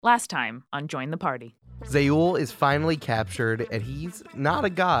Last time on Join the Party. Zayul is finally captured, and he's not a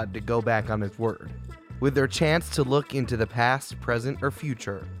god to go back on his word. With their chance to look into the past, present, or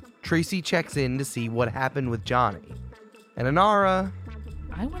future, Tracy checks in to see what happened with Johnny. And Inara...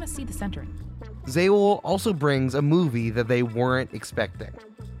 I want to see the centering. Zayul also brings a movie that they weren't expecting.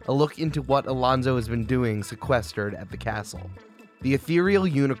 A look into what Alonzo has been doing sequestered at the castle. The ethereal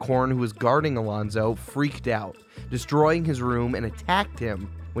unicorn who was guarding Alonzo freaked out, destroying his room and attacked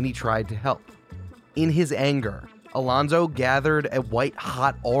him when he tried to help. In his anger, Alonzo gathered a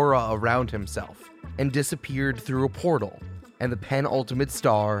white-hot aura around himself and disappeared through a portal, and the penultimate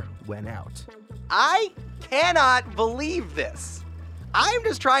star went out. I cannot believe this. I'm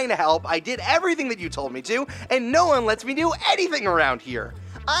just trying to help. I did everything that you told me to, and no one lets me do anything around here.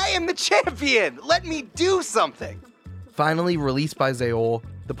 I am the champion. Let me do something. Finally released by Zayul,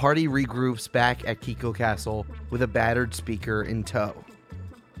 the party regroups back at Kiko Castle with a battered speaker in tow.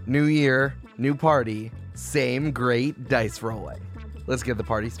 New year, new party, same great dice rolling. Let's get the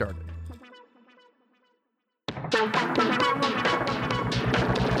party started.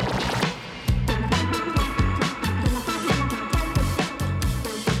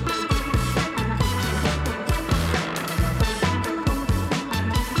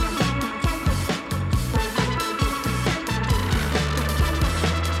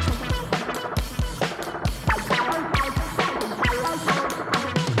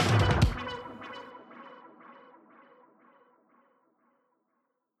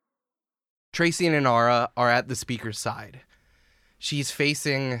 Tracy and Inara are at the speaker's side. She's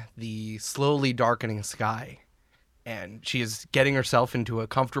facing the slowly darkening sky, and she is getting herself into a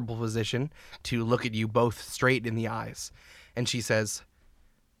comfortable position to look at you both straight in the eyes. And she says,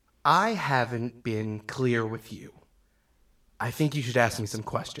 I haven't been clear with you. I think you should ask me some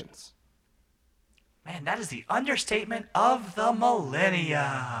questions. Man, that is the understatement of the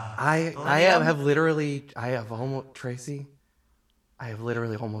millennia. I have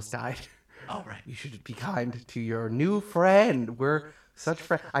almost died. Oh, right. You should be kind to your new friend. We're such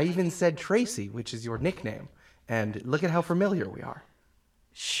friends. I even said Tracy, which is your nickname. And look at how familiar we are.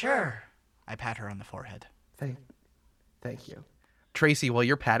 Sure. I pat her on the forehead. Thank you. Tracy, while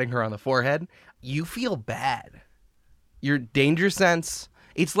you're patting her on the forehead, you feel bad. Your danger sense,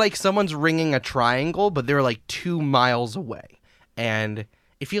 it's like someone's ringing a triangle, but they're like 2 miles away. And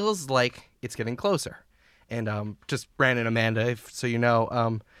it feels like it's getting closer. And just Brandon, Amanda, so you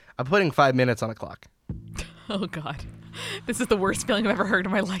know, I'm putting 5 minutes on the clock. Oh, God. This is the worst feeling I've ever heard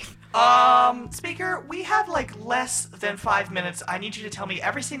in my life. Speaker, we have like less than 5 minutes. I need you to tell me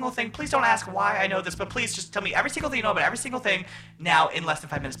every single thing. Please don't ask why I know this, but please just tell me every single thing you know about every single thing now in less than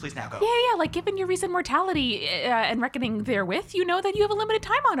 5 minutes. Please now go. Yeah, like given your recent mortality and reckoning therewith, you know that you have a limited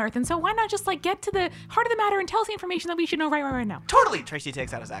time on Earth, and so why not just like get to the heart of the matter and tell us the information that we should know right now? Totally. Tracy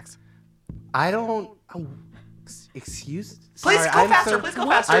takes out his axe. I don't... Oh, excuse? Please Sorry, go faster. Please go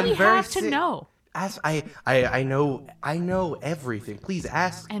faster. What do we have to know? I know everything. Please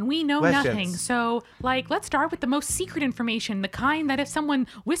ask. And we know questions. nothing. So, let's start with the most secret information, the kind that if someone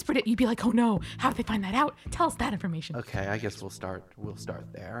whispered it, you'd be like, oh no, how did they find that out? Tell us that information. Okay, I guess we'll start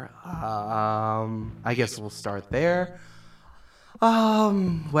there.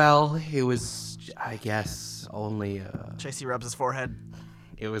 Well, it was, I guess, only Tracy rubs his forehead.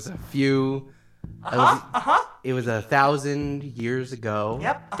 It was a few... It was 1,000 years ago.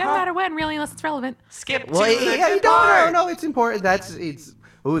 Yep. Doesn't matter when, really, unless it's relevant. Skip to the good no, part. it's important.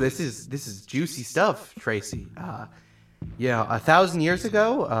 This is juicy stuff, Tracy. 1,000 years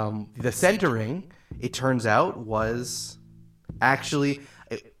ago, the centering, it turns out, was actually,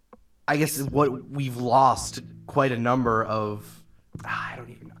 I guess, what we've lost quite a number of. I don't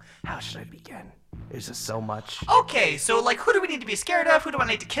even know. How should I begin? There's just so much. Okay, so who do we need to be scared of? Who do I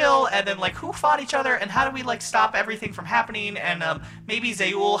need to kill? And then who fought each other? And how do we stop everything from happening? And maybe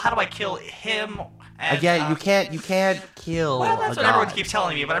Zayul, how do I kill him? And, again, you can't kill. Well, that's a what everyone god. keeps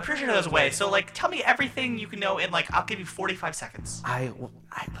telling me, but I'm pretty sure there's a way. So tell me everything you can know in I'll give you 45 seconds.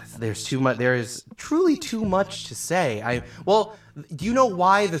 There's too much. There is truly too much to say. Do you know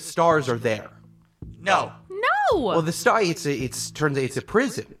why the stars are there? No. Well, the star, it's a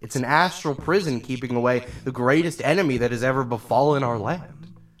prison. It's an astral prison keeping away the greatest enemy that has ever befallen our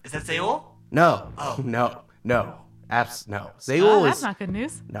land. Is that Zayul? No. Oh. No. No. Zayul That's is... not good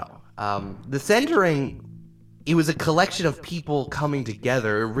news. No. The centering, it was a collection of people coming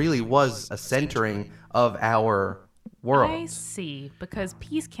together. It really was a centering of our world. I see, because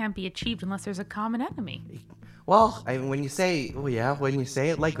peace can't be achieved unless there's a common enemy. Well, when you say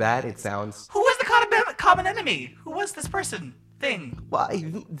it like that, it sounds... Who was the common enemy? Who was this person? Thing? Well,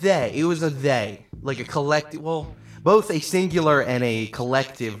 it was a they, like a collective. Well, both a singular and a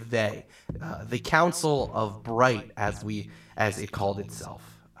collective they. The Council of Bright, as it called itself.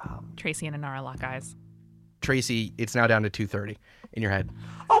 Tracy and Inara lock eyes. Tracy, it's now down to 2:30 in your head.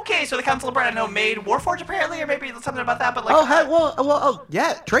 Okay, so the Council of Bright, I know, made Warforged apparently, or maybe something about that, but like...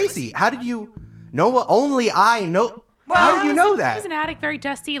 Yeah, Tracy, how did you know what only I know? How did you know It that? was an attic, very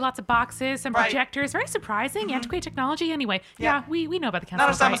dusty, lots of boxes, some Right. projectors, very surprising, antiquated technology. Anyway, yeah, we know about the Council Not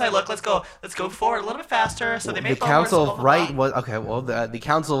of as time as Bright. I look. Let's go forward a little bit faster. So they The made Council blah, of blah, Bright blah, was okay. Well, the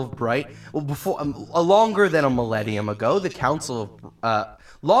Council of Bright. Well, before longer than a millennium ago, the Council of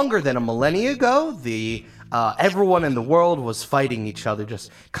longer than a millennia ago, the everyone in the world was fighting each other,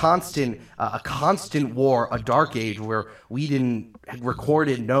 just a constant war, a dark age where we had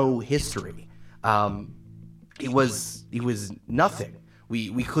recorded no history. It was nothing.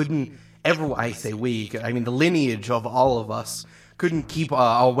 We couldn't ever. I say we. I mean the lineage of all of us couldn't keep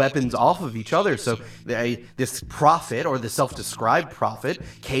our weapons off of each other. So this prophet, or the self-described prophet,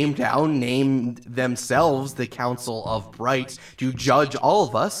 came down, named themselves the Council of Bright to judge all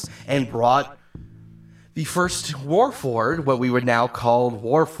of us, and brought the first Warforged, what we would now call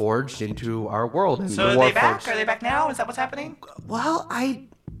Warforged, into our world. And So the are they back? Warforged- Are they back now? Is that what's happening? Well,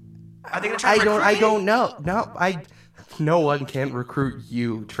 Are they gonna try to recruit I me? don't know. No one can recruit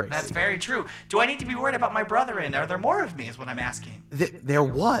you, Tracy. That's very true. Do I need to be worried about my brother? And are there more of me? Is what I'm asking. There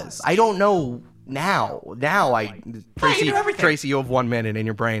was. I don't know now. Tracy, do everything. Tracy, you have 1 minute in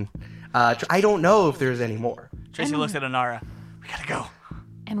your brain. I don't know if there's any more. Tracy looks at Inara. We gotta go.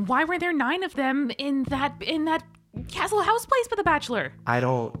 And why were there 9 of them in that castle house place for the Bachelor?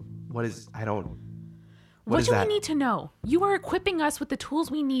 What is What is do that? we need to know? You are equipping us with the tools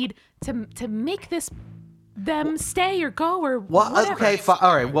we need to make them stay or go or Well, whatever. okay,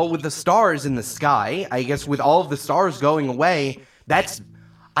 all right. Well, with the stars in the sky, I guess with all of the stars going away, that's.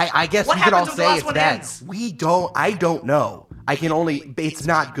 I guess What we could all happens when the say last it's one bad. ends? I don't know. I can only. It's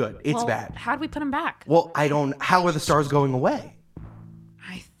not good. It's Well, bad. How do we put them back? Well, I don't. How are the stars going away?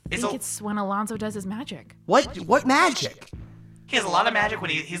 I It's think a- it's when Alonzo does his magic. What magic? He has a lot of magic when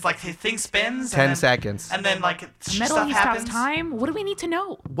he's like his thing spins. 10 and then, seconds. And then like Metal stuff he happens. stops time. What do we need to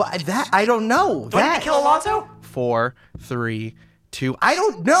know? What that? I don't know. Do I need to kill Alonzo? 4, 3, 2. I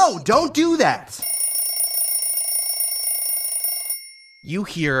don't know. Don't do that. You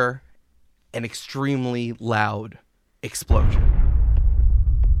hear an extremely loud explosion.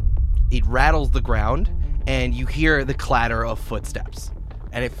 It rattles the ground, and you hear the clatter of footsteps.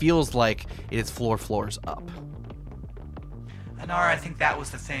 And it feels like it is floors up. Inara, I think that was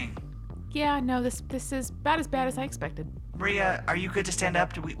the thing. Yeah, no, this is about as bad as I expected. Maria, are you good to stand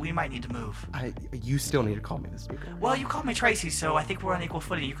up? We might need to move. You still need to call me the speaker. Well, you called me Tracy, so I think we're on equal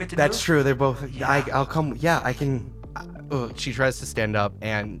footing. You good to That's move? true. They're both. Yeah. I'll come. Yeah, I can. She tries to stand up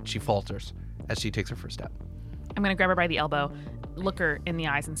and she falters as she takes her first step. I'm gonna grab her by the elbow, look her in the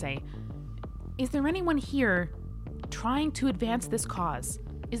eyes, and say, "Is there anyone here trying to advance this cause?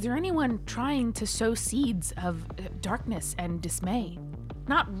 Is there anyone trying to sow seeds of darkness and dismay?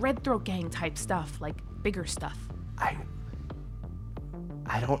 Not Red Throat Gang type stuff, like bigger stuff." I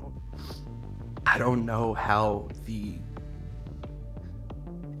don't know how the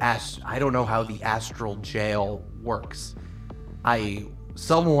astral jail works.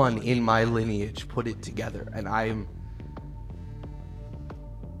 Someone in my lineage put it together, and I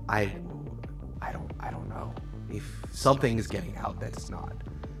don't know if something is getting out that's not.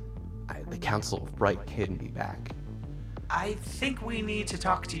 The Council of Bright can be back. I think we need to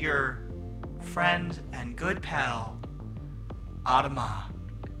talk to your friend and good pal, Adama.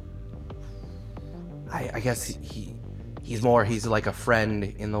 I guess he's like a friend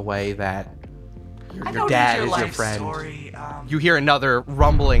in the way that I your know dad your is your life friend. Story. You hear another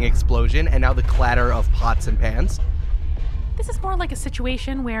rumbling explosion, and now the clatter of pots and pans. This is more like a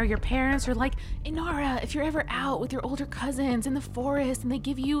situation where your parents are like, "Inara, if you're ever out with your older cousins in the forest and they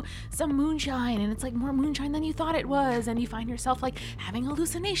give you some moonshine and it's like more moonshine than you thought it was, and you find yourself like having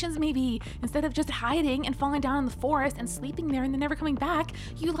hallucinations maybe, instead of just hiding and falling down in the forest and sleeping there and then never coming back,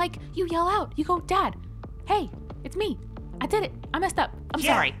 you yell out, you go, 'Dad, hey, it's me. I did it. I messed up. I'm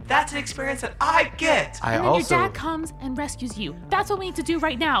Yeah, sorry.' That's an experience that I get. And then your dad comes and rescues you. That's what we need to do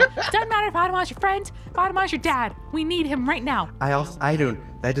right now. Doesn't matter if Adama's your friend, if Adama's your dad. We need him right now.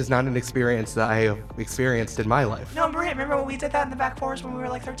 That is not an experience that I have experienced in my life. No, Maria, remember when we did that in the back forest when we were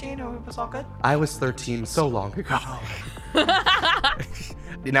like 13 and it was all good? I was 13 so long ago.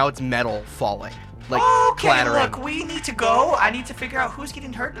 Now it's metal falling, like Okay, clattering. look, we need to go. I need to figure out who's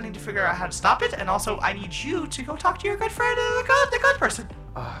getting hurt. I need to figure out how to stop it, and also I need you to go talk to your good friend, the good person.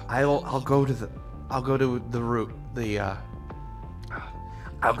 I'll go to the route.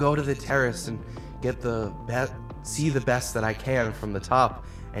 I'll go to the terrace and get the see the best that I can from the top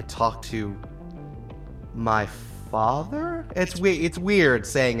and talk to my father? It's weird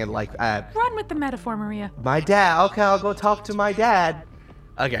saying it like that. Run with the metaphor, Maria. My dad. Okay, I'll go talk to my dad.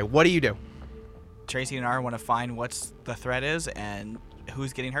 Okay, what do you do? Tracy and I want to find what's the threat is and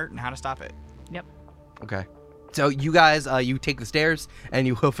who's getting hurt and how to stop it. Yep. Okay. So you guys, you take the stairs and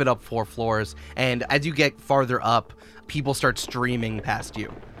you hoof it up 4 floors. And as you get farther up, people start streaming past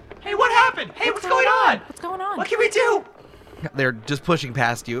you. Hey, what happened? Hey, what's going on? What's going on? What can we do? They're just pushing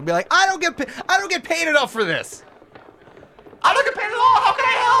past you and be like, I don't get paid enough for this. I don't get paid at all. How can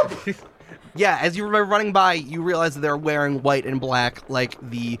I help? Yeah, as you were running by, you realize that they're wearing white and black like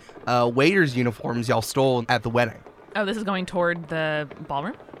the waiters' uniforms y'all stole at the wedding. Oh, this is going toward the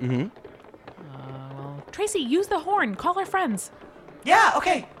ballroom? Mm-hmm. Well, Tracy, use the horn. Call our friends. Yeah,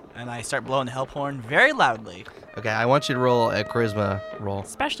 okay. And I start blowing the help horn very loudly. Okay, I want you to roll a charisma roll.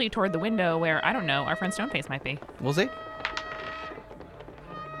 Especially toward the window where, I don't know, our friend Stoneface might be. We'll see.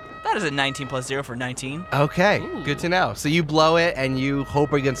 That is a 19 plus 0 for 19. Okay, Ooh. good to know. So you blow it and you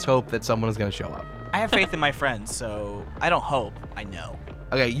hope against hope that someone is going to show up. I have faith in my friends, so I don't hope. I know.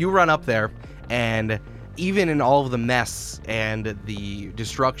 Okay, you run up there, and even in all of the mess and the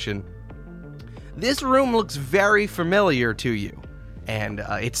destruction, this room looks very familiar to you. And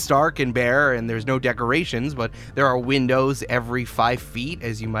it's dark and bare, and there's no decorations, but there are windows every 5 feet,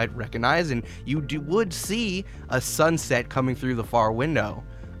 as you might recognize, and you would see a sunset coming through the far window.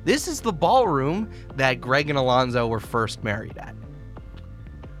 This is the ballroom that Greg and Alonzo were first married at.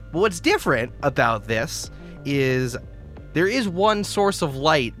 But what's different about this is there is one source of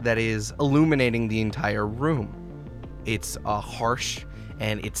light that is illuminating the entire room. It's harsh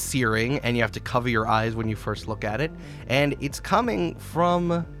and it's searing, and you have to cover your eyes when you first look at it, and it's coming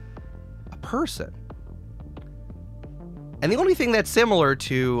from a person. And the only thing that's similar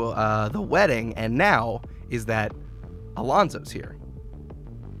to the wedding and now is that Alonzo's here.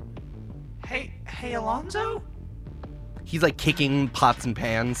 Hey, Alonzo? He's like kicking pots and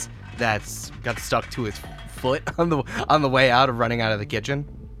pans that's got stuck to his foot on the way out of running out of the kitchen.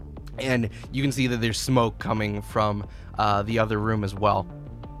 And you can see that there's smoke coming from the other room as well.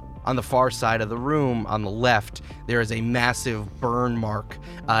 On the far side of the room, on the left, there is a massive burn mark,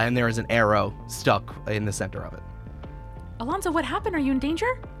 and there is an arrow stuck in the center of it. Alonzo, what happened? Are you in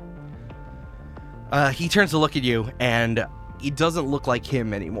danger? He turns to look at you, and it doesn't look like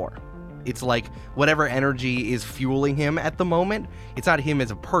him anymore. It's like whatever energy is fueling him at the moment, it's not him as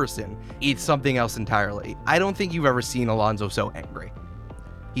a person, it's something else entirely. I don't think you've ever seen Alonzo so angry.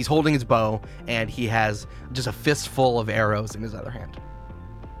 He's holding his bow, and he has just a fistful of arrows in his other hand.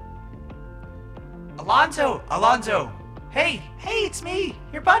 Alonzo! Hey, it's me,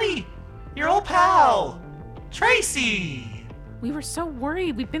 your buddy, your old pal, Tracy! We were so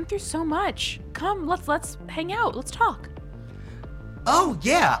worried. We've been through so much. Come, let's hang out. Let's talk. Oh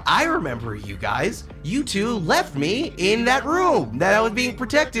yeah, I remember you guys. You two left me in that room that I was being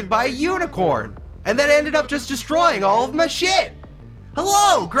protected by a unicorn, and then ended up just destroying all of my shit.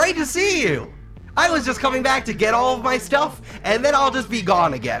 Hello, great to see you. I was just coming back to get all of my stuff, and then I'll just be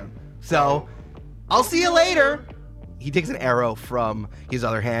gone again. So, I'll see you later. He takes an arrow from his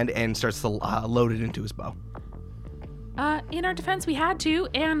other hand and starts to load it into his bow. In our defense, we had to,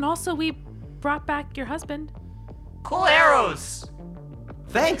 and also we brought back your husband. Cool arrows!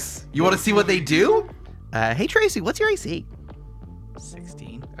 Thanks. You want to see what they do? Hey Tracy, what's your AC?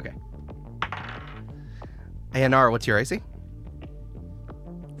 16. Okay. Hey Anara, what's your AC?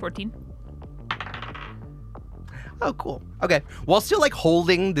 14. Oh, cool. Okay. While still like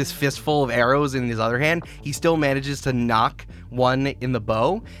holding this fistful of arrows in his other hand, he still manages to knock one in the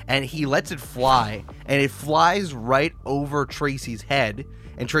bow, and he lets it fly, and it flies right over Tracy's head.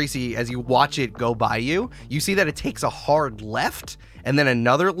 And Tracy, as you watch it go by you, you see that it takes a hard left and then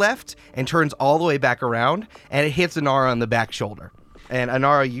another left and turns all the way back around, and it hits Anara on the back shoulder. And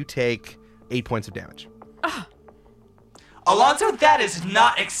Anara, you take 8 points of damage. Alonzo, that is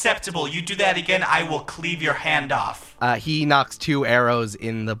not acceptable. You do that again, I will cleave your hand off. He knocks 2 arrows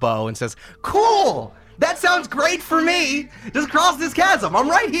in the bow and says, "Cool! That sounds great for me! Just cross this chasm. I'm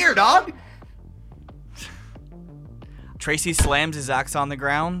right here, dog!" Tracy slams his axe on the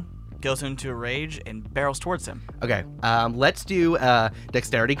ground, goes into a rage, and barrels towards him. Okay, let's do a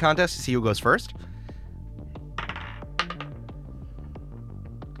dexterity contest to see who goes first.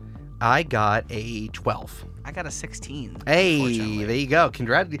 I got a 12. I got a 16. Hey, unfortunately. there you go.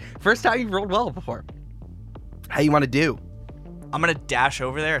 Congrats. First time you've rolled well before. How you want to do? I'm going to dash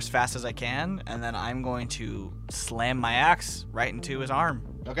over there as fast as I can, and then I'm going to slam my axe right into his arm.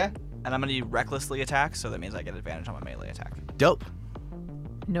 Okay. And I'm going to recklessly attack, so that means I get advantage on my melee attack. Dope.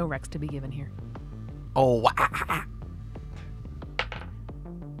 No Rex to be given here. Oh, wow.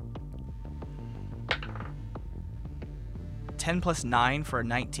 10 plus 9 for a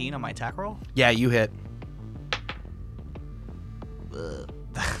 19 on my attack roll. Yeah, you hit.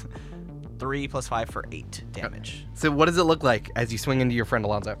 3 plus 5 for 8 damage. So what does it look like as you swing into your friend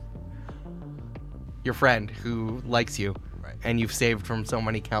Alonzo? Your friend who likes you, Right. and you've saved from so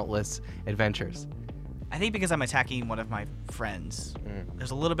many countless adventures. I think because I'm attacking one of my friends,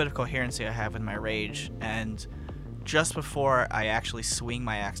 there's a little bit of coherency I have with my rage, and just before I actually swing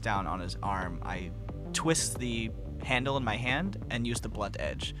my axe down on his arm, I twist the handle in my hand and use the blunt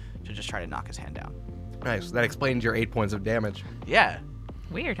edge to just try to knock his hand down. Nice. That explains your 8 points of damage. Yeah.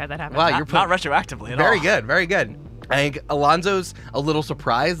 Weird how that happened. Wow, Not, you're not retroactively at very all. good, very good. I think Alonzo's a little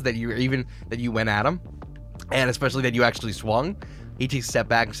surprised that you went at him, and especially that you actually swung. He takes a step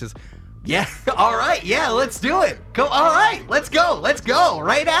back and says, "Yeah, all right, yeah, let's do it. Go, all right, let's go,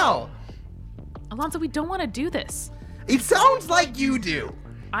 right now." Alonzo, we don't want to do this. It sounds like you do.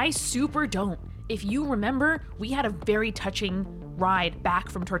 I super don't. If you remember, we had a very touching ride back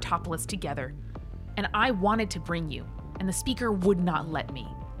from Tortopolis together. And I wanted to bring you, and the speaker would not let me.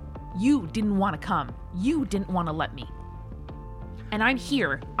 You didn't want to come. You didn't want to let me. And I'm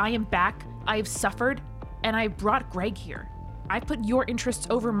here. I am back. I have suffered, and I brought Greg here. I put your interests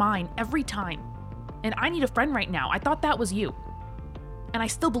over mine every time. And I need a friend right now. I thought that was you. And I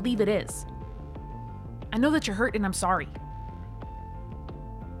still believe it is. I know that you're hurt, and I'm sorry.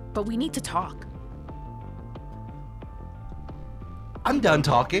 But we need to talk. I'm done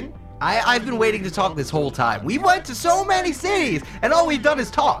talking. I've been waiting to talk this whole time. We went to so many cities, and all we've done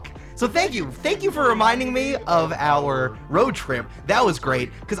is talk. So thank you. Thank you for reminding me of our road trip. That was great,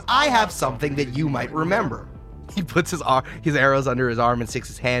 because I have something that you might remember. He puts his arrows under his arm and sticks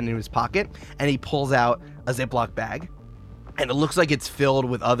his hand in his pocket, and he pulls out a Ziploc bag, and it looks like it's filled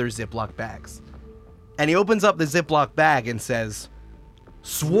with other Ziploc bags. And he opens up the Ziploc bag and says,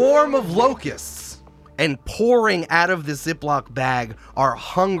 "Swarm of locusts." And pouring out of the Ziploc bag are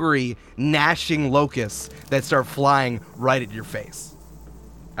hungry, gnashing locusts that start flying right at your face.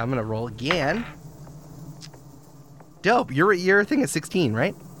 I'm gonna roll again. Dope. Your thing is 16,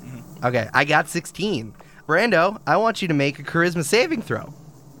 right? Mm-hmm. Okay, I got 16. Brando, I want you to make a charisma saving throw.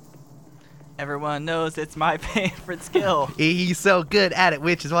 Everyone knows it's my favorite skill. He's so good at it,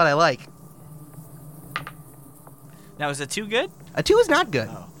 which is what I like. Now, is it too good? A 2 is not good.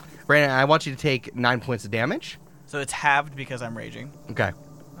 Oh. Brandon, I want you to take 9 points of damage. So it's halved because I'm raging. Okay.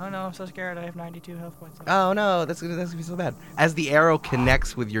 Oh no, I'm so scared. I have 92 health points. Oh no, that's gonna be so bad. As the arrow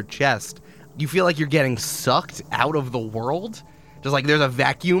connects with your chest, you feel like you're getting sucked out of the world. Just like there's a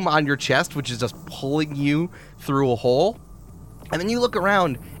vacuum on your chest, which is just pulling you through a hole. And then you look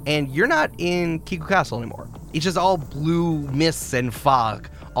around, and you're not in Kiku Castle anymore. It's just all blue mists and fog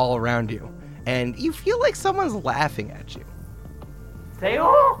all around you. And you feel like someone's laughing at you.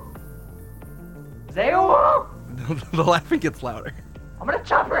 Zeo? Zeo? The laughing gets louder. I'm gonna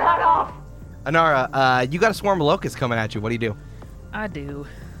chop your head off! Anara, you got a swarm of locusts coming at you. What do you do? I do.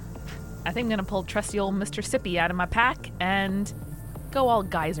 I think I'm gonna pull trusty old Mr. Sippy out of my pack and go all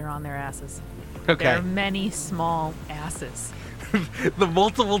geyser on their asses. Okay. There are many small asses. The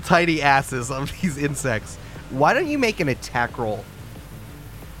multiple tiny asses of these insects. Why don't you make an attack roll?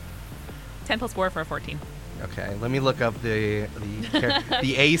 10 plus 4 for a 14. Okay, let me look up the AC of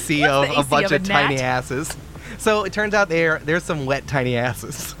the a AC bunch of a of tiny gnat? asses. So it turns out there's some wet tiny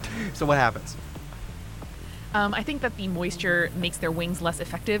asses. So what happens? I think that the moisture makes their wings less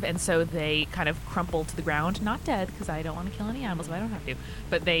effective, and so they kind of crumple to the ground. Not dead, because I don't want to kill any animals if I don't have to.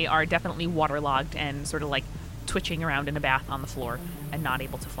 But they are definitely waterlogged and sort of like twitching around in a bath on the floor and not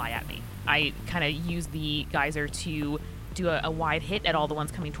able to fly at me. I kind of use the geyser to do a wide hit at all the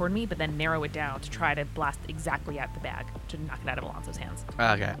ones coming toward me, but then narrow it down to try to blast exactly at the bag to knock it out of Alonso's hands.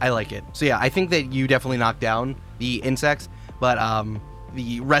 Okay, I like it. So yeah, I think that you definitely knock down the insects, but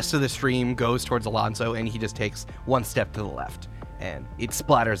the rest of the stream goes towards Alonso, and he just takes one step to the left, and it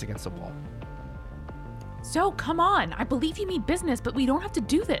splatters against the wall. So, come on. I believe you mean business, but we don't have to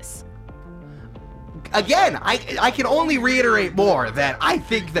do this. Again, I can only reiterate more that I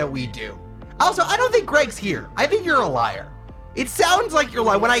think that we do. Also, I don't think Greg's here. I think you're a liar. It sounds like you're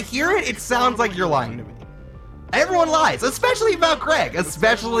lying. When I hear it, it sounds like you're lying to me. Everyone lies, especially about Greg,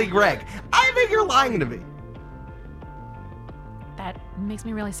 especially Greg. I think you're lying to me. That makes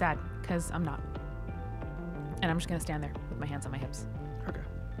me really sad, because I'm not. And I'm just going to stand there with my hands on my hips. Okay.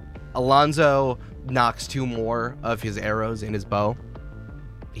 Alonzo knocks 2 more of his arrows in his bow.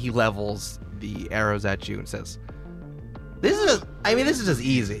 He levels the arrows at you and says, this is just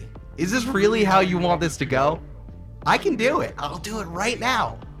easy. Is this really how you want this to go? I can do it. I'll do it right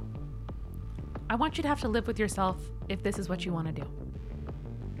now. I want you to have to live with yourself if this is what you want to do.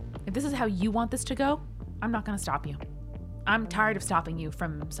 If this is how you want this to go, I'm not going to stop you. I'm tired of stopping you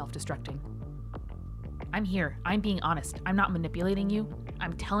from self-destructing. I'm here. I'm being honest. I'm not manipulating you.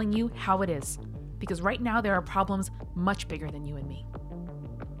 I'm telling you how it is. Because right now there are problems much bigger than you and me.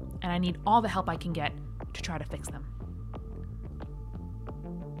 And I need all the help I can get to try to fix them.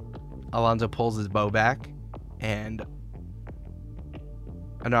 Alonzo pulls his bow back, and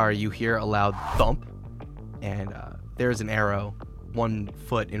Inara, you hear a loud thump, and there's an arrow 1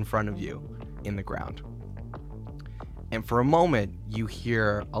 foot in front of you in the ground. And for a moment, you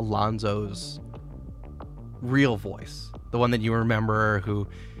hear Alonzo's real voice, the one that you remember, who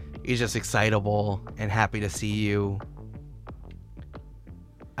is just excitable and happy to see you.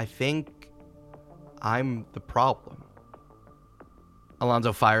 I think I'm the problem.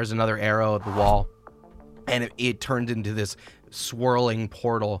 Alonzo fires another arrow at the wall, and it turns into this swirling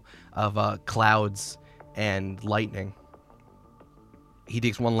portal of clouds and lightning. He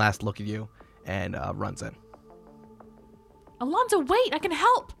takes one last look at you and runs in. Alonzo, wait, I can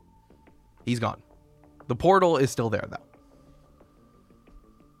help. He's gone. The portal is still there, though.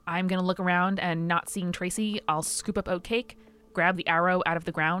 I'm going to look around, and not seeing Tracy, I'll scoop up Oatcake, grab the arrow out of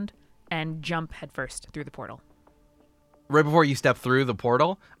the ground, and jump headfirst through the portal. Right before you step through the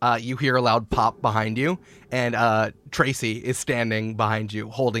portal, you hear a loud pop behind you, and Tracy is standing behind you,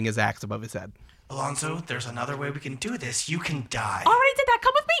 holding his axe above his head. Alonzo, there's another way we can do this. You can die. Already did that.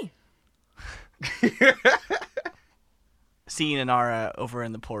 Come with me. Seeing Inara over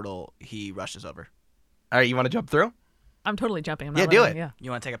in the portal, he rushes over. All right, you want to jump through? I'm totally jumping. I'm Yeah, not do running, it. Yeah.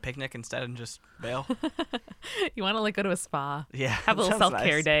 You want to take a picnic instead and just bail? You want to go to a spa? Yeah, Have a little sounds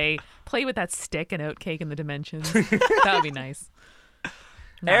self-care nice. day. Play with that stick and Oatcake in the dimensions. That would be nice.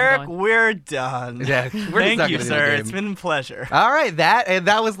 No, I'm Eric, going. we're done. Yeah, we're just Thank not you, gonna do the sir. game. It's been a pleasure. All right,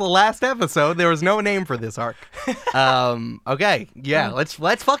 that was the last episode. There was no name for this arc. Okay, yeah, let's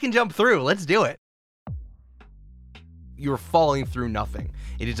fucking jump through. Let's do it. You're falling through nothing.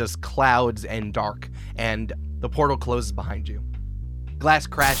 It is just clouds and dark, and the portal closes behind you. Glass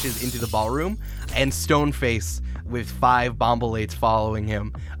crashes into the ballroom, and Stoneface, with 5 Bombolates following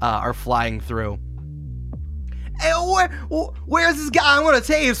him, are flying through. Hey, where's this guy? I'm gonna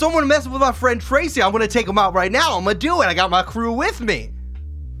tell you, if someone messes with my friend Tracy, I'm gonna take him out right now. I'm gonna do it. I got my crew with me.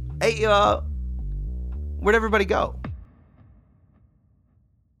 Hey, where'd everybody go?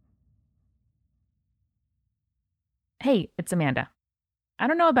 Hey, it's Amanda. I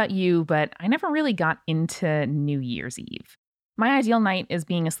don't know about you, but I never really got into New Year's Eve. My ideal night is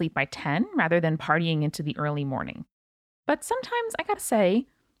being asleep by 10 rather than partying into the early morning. But sometimes, I gotta say,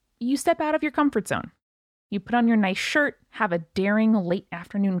 you step out of your comfort zone. You put on your nice shirt, have a daring late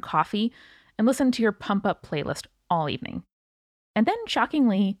afternoon coffee, and listen to your pump-up playlist all evening. And then,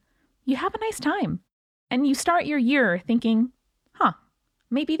 shockingly, you have a nice time. And you start your year thinking,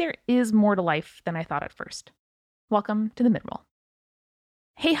 maybe there is more to life than I thought at first. Welcome to the Midroll.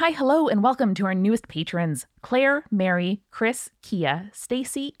 Hey, hi, hello, and welcome to our newest patrons, Claire, Mary, Chris, Kia,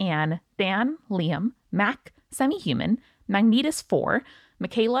 Stacy, Anne, Dan, Liam, Mac, Semi-Human, Magnetus4,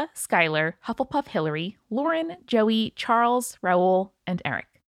 Michaela, Skylar, Hufflepuff Hillary, Lauren, Joey, Charles, Raoul, and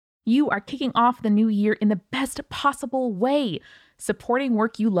Eric. You are kicking off the new year in the best possible way, supporting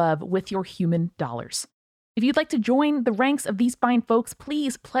work you love with your human dollars. If you'd like to join the ranks of these fine folks,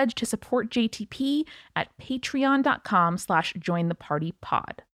 please pledge to support JTP at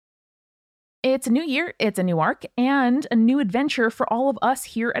patreon.com/jointhepartypod. It's a new year, it's a new arc, and a new adventure for all of us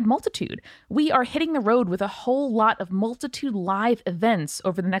here at Multitude. We are hitting the road with a whole lot of Multitude live events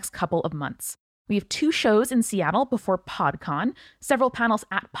over the next couple of months. We have 2 shows in Seattle before PodCon, several panels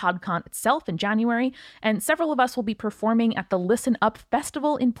at PodCon itself in January, and several of us will be performing at the Listen Up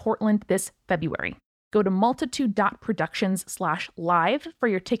Festival in Portland this February. Go to multitude.productions/live for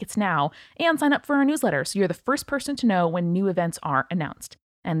your tickets now and sign up for our newsletter so you're the first person to know when new events are announced.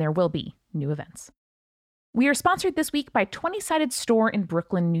 And there will be new events. We are sponsored this week by 20-Sided Store in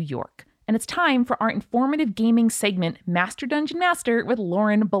Brooklyn, New York. And it's time for our informative gaming segment, Master Dungeon Master, with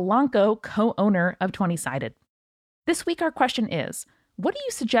Lauren Belanco, co-owner of 20-Sided. This week our question is, what do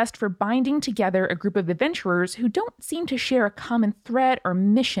you suggest for binding together a group of adventurers who don't seem to share a common thread or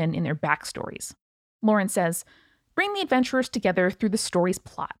mission in their backstories? Lauren says, bring the adventurers together through the story's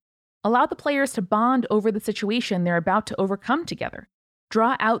plot. Allow the players to bond over the situation they're about to overcome together.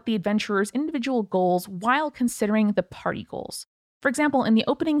 Draw out the adventurers' individual goals while considering the party goals. For example, in the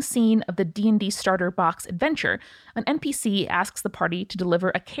opening scene of the D&D Starter Box adventure, an NPC asks the party to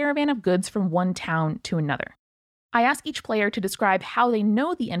deliver a caravan of goods from one town to another. I ask each player to describe how they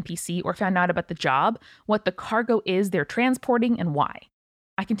know the NPC or found out about the job, what the cargo is they're transporting, and why.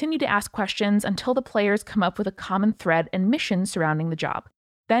 I continue to ask questions until the players come up with a common thread and mission surrounding the job.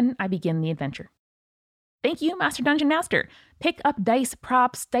 Then I begin the adventure. Thank you, Master Dungeon Master. Pick up dice,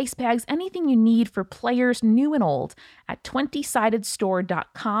 props, dice bags, anything you need for players new and old at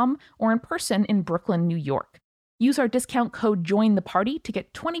 20sidedstore.com or in person in Brooklyn, New York. Use our discount code JOINTHEPARTY to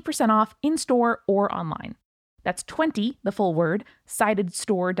get 20% off in-store or online. That's 20, the full word,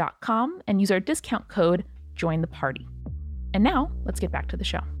 sidedstore.com, and use our discount code JOINTHEPARTY. And now, let's get back to the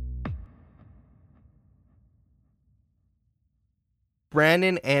show.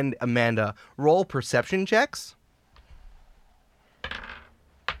 Brandon and Amanda, roll perception checks.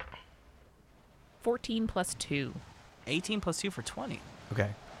 14 plus 2. 18 plus 2 for 20.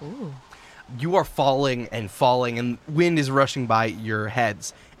 Okay. Ooh. You are falling, and wind is rushing by your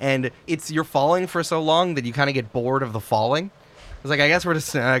heads. And you're falling for so long that you kind of get bored of the falling. It's like, I guess we're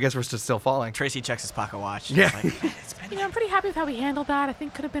just still falling. Tracy checks his pocket watch. Yeah. He's like, "Man, it's been I'm pretty happy with how we handled that. I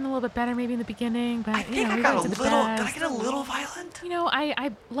think could have been a little bit better maybe in the beginning, but I think I we got went a to the little. Did I best. get a little violent?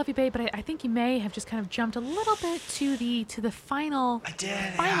 I love you, babe, but I think you may have just kind of jumped a little bit to the final I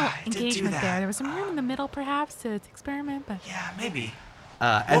did. final Yeah, I did do engagement that. there. There was some room in the middle, perhaps, to experiment, but Yeah, maybe.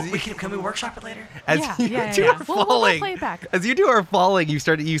 As Well, can we workshop it later? As Yeah, you yeah, two yeah. are We'll falling, play it back. as you two are falling, you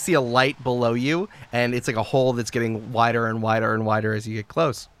see a light below you, and it's like a hole that's getting wider and wider and wider as you get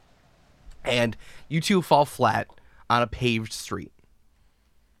close. And you two fall flat on a paved street.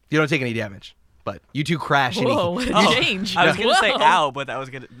 You don't take any damage, but you two crash. whoa, what a Oh, change. I was going to say Whoa. ow, but that was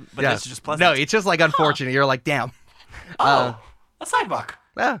good. But Yeah. that's just pleasant. No, it's just like unfortunate. You're like, damn. Oh, a sidewalk.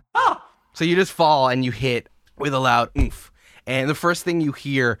 Yeah. Oh, So you just fall and you hit with a loud oomph. And the first thing you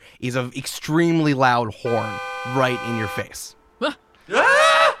hear is an extremely loud horn right in your face.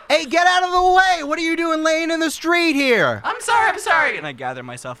 ah! Hey, get out of the way! What are you doing laying in the street here? I'm sorry. And I gather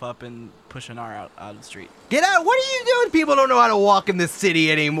myself up and push an R out of the street. Get out! What are you doing? People don't know how to walk in this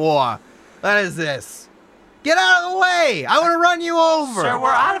city anymore. What is this? Get out of the way! I want to run you over! Sir,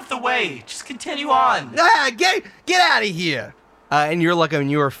 we're out of the way. Just continue on. Get out of here! And you're like,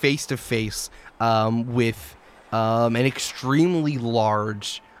 you are face to face with an extremely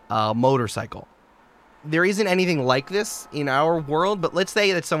large motorcycle. There isn't anything like this in our world, but let's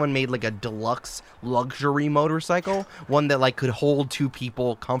say that someone made like a deluxe luxury motorcycle, one that like could hold two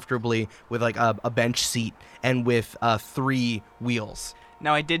people comfortably with like a bench seat and with 3 wheels.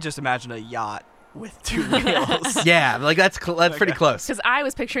 Now, I did just imagine a yacht with 2 wheels. Yeah, like that's pretty close. Because I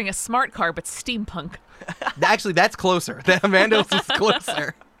was picturing a smart car, but steampunk. Actually, that's closer. Amanda's is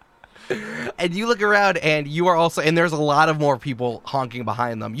closer. And you look around, and you are also, and there's a lot of more people honking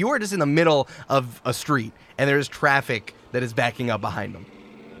behind them. You are just in the middle of a street, and there's traffic that is backing up behind them.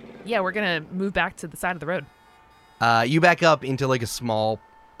 Yeah, we're going to move back to the side of the road. You back up into like a small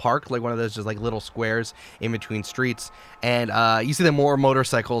park, like one of those just like little squares in between streets, and you see that more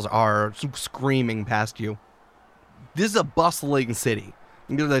motorcycles are screaming past you. This is a bustling city.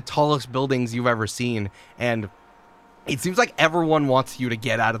 These are the tallest buildings you've ever seen, and it seems like everyone wants you to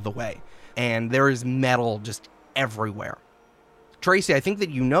get out of the way, and there is metal just everywhere. Tracy, I think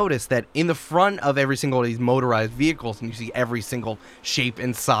that you notice that in the front of every single of these motorized vehicles, and you see every single shape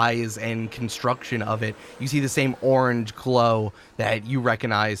and size and construction of it, you see the same orange glow that you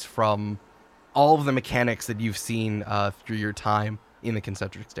recognize from all of the mechanics that you've seen through your time in the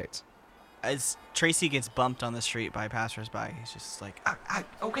concentric states. As Tracy gets bumped on the street by passersby, he's just like,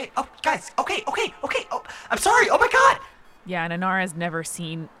 Okay. Oh, guys. Okay. Oh, I'm sorry. Oh my God. Yeah, and Inara's never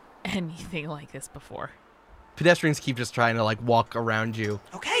seen anything like this before. Pedestrians keep just trying to like walk around you,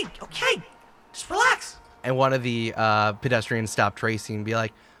 Okay. Just relax. and one of the pedestrians stop Tracy and be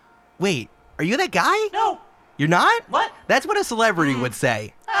like, "Wait, are you that guy? No. You're not? What? That's what a celebrity would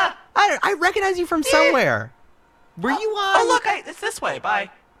say. Ah. I recognize you from somewhere. Were you on? Oh, look. It's this way. Bye.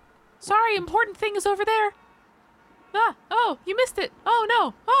 Sorry, important thing is over there. Oh, you missed it. Oh,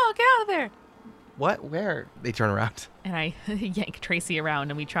 no. Oh, get out of there. What? Where? They turn around. And I yank Tracy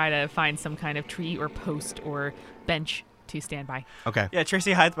around, and we try to find some kind of tree or post or bench to stand by. Okay. yeah,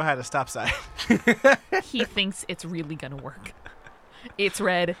 Tracy hides behind a stop sign. He thinks it's really going to work. It's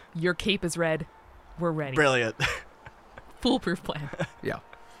red. Your cape is red. We're ready. Brilliant. Foolproof plan. Yeah.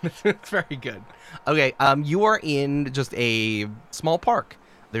 It's very good. Okay, you are in just a small park.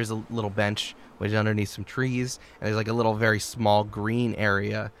 There's a little bench which is underneath some trees, and there's like a little very small green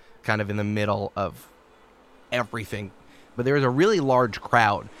area kind of in the middle of everything. But there's a really large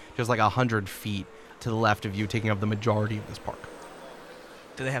crowd, just like 100 feet to the left of you, taking up the majority of this park.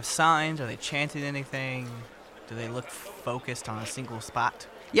 Do they have signs? Are they chanting anything? Do they look focused on a single spot?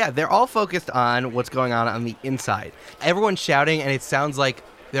 Yeah, they're all focused on what's going on the inside. Everyone's shouting, and it sounds like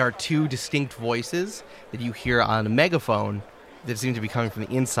there are 2 distinct voices that you hear on a megaphone that seem to be coming from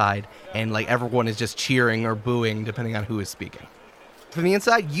the inside, and like everyone is just cheering or booing depending on who is speaking. From the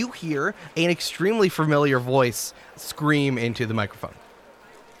inside, you hear an extremely familiar voice scream into the microphone.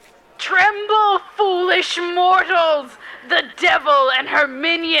 Tremble, foolish mortals! The devil and her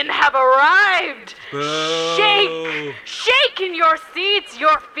minion have arrived! Boo. Shake! Shake in your seats!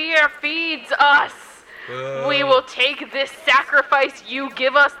 Your fear feeds us! We will take this sacrifice you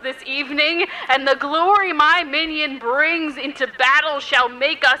give us this evening, and the glory my minion brings into battle shall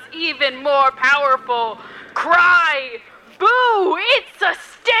make us even more powerful. Cry! Boo! It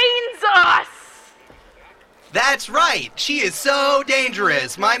sustains us! That's right. She is so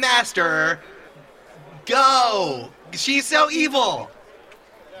dangerous. My master. Go. She's so evil.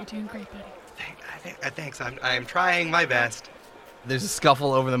 You're doing great, buddy. Thanks. I'm trying my best. There's a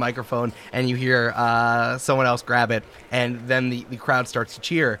scuffle over the microphone, and you hear someone else grab it, and then the crowd starts to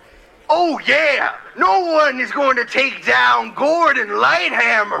cheer. Oh yeah! No one is going to take down Gordon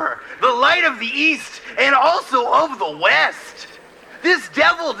Lighthammer, the light of the East and also of the West. This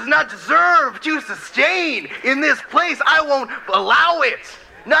devil does not deserve to sustain in this place. I won't allow it.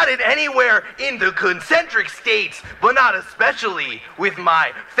 Not in anywhere in the concentric states, but not especially with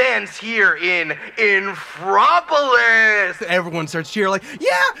my fans here in Infropolis. Everyone starts cheering like,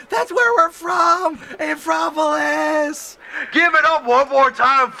 yeah, that's where we're from, Infropolis. Give it up one more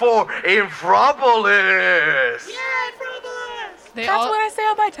time for Infropolis. That's what I say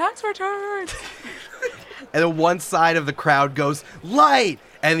on my tax returns. And then one side of the crowd goes, light,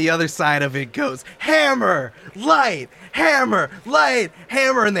 and the other side of it goes, hammer, light, hammer, light,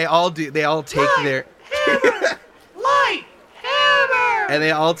 hammer, and they all take their Light! Hammer! and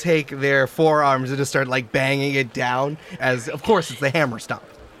they all take their forearms and just start like banging it down as, of course, it's the hammer stomp.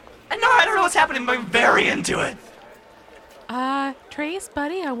 And no, I don't know what's happening, but I'm very into it. Trace,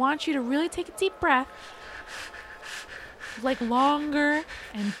 buddy, I want you to really take a deep breath. Like longer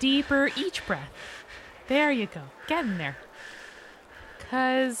and deeper each breath. There you go. Get in there.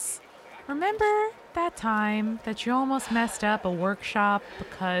 'Cause remember that time that you almost messed up a workshop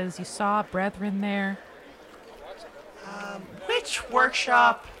because you saw brethren there? Which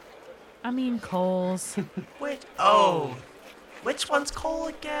workshop? I mean, Cole's. Which one's Cole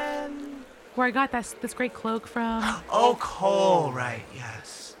again? Where I got this great cloak from. Oh, Cole, right,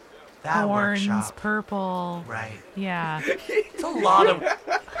 yes. That Horns, workshop. purple. Right. Yeah. It's a lot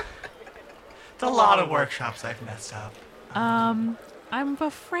of workshops I've messed up. I'm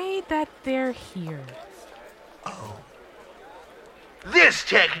afraid that they're here. Oh. This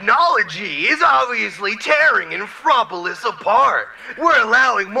technology is obviously tearing Infropolis apart. We're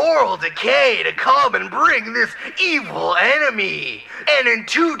allowing moral decay to come and bring this evil enemy. And in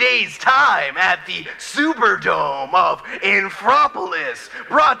 2 days' time at the Superdome of Infropolis,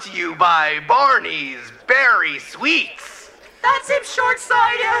 brought to you by Barney's Berry Sweets. That seems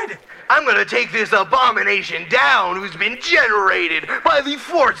short-sighted! I'm gonna take this abomination down who's been generated by the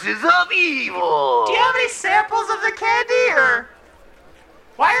forces of evil. Do you have any samples of the candy, or...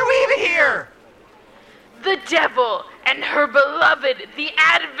 Why are we even here? The devil and her beloved, the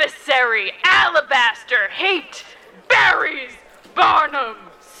adversary, Alabaster, hate, berries,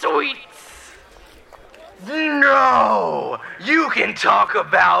 Barnum, sweets. No! You can talk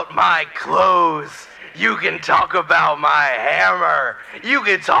about my clothes. You can talk about my hammer. You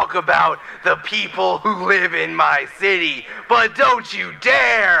can talk about the people who live in my city. But don't you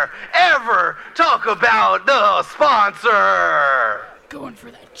dare ever talk about the sponsor! Going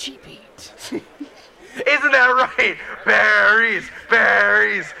for that cheap heat. Isn't that right? Berries,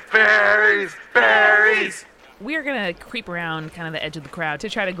 berries, berries, berries. We're gonna creep around kind of the edge of the crowd to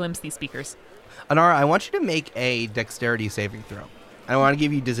try to glimpse these speakers. Anara, I want you to make a dexterity saving throw. I want to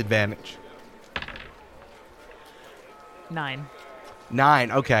give you disadvantage. 9.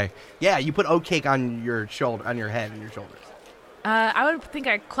 9, okay. Yeah, you put oat cake on your shoulder, on your head and your shoulders. I would think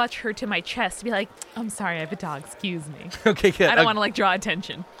I'd clutch her to my chest to be like, I'm sorry, I have a dog, excuse me. Okay, good. I don't want to like draw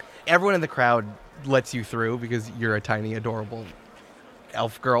attention. Everyone in the crowd lets you through because you're a tiny, adorable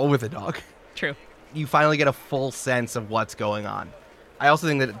elf girl with a dog. True. You finally get a full sense of what's going on. I also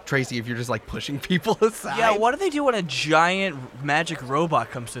think that, Tracy, if you're just like pushing people aside. Yeah, what do they do when a giant magic robot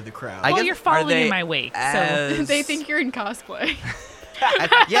comes through the crowd? I Well, guess- you're following they in my wake, so as- They think you're in cosplay.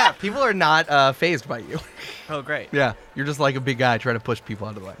 Yeah, people are not phased by you. Oh, great. Yeah, you're just like a big guy trying to push people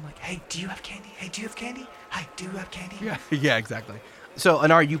out of the way. I'm like, hey, do you have candy? Hey, do you have candy? I do have candy. Yeah, exactly. So,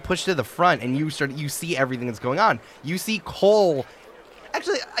 Anar, you push to the front and you see everything that's going on. You see Cole.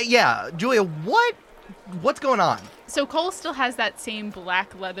 Actually, yeah, Julia, what's going on? So Cole still has that same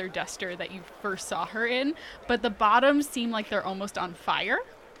black leather duster that you first saw her in, but the bottoms seem like they're almost on fire.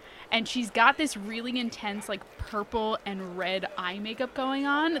 And she's got this really intense, like, purple and red eye makeup going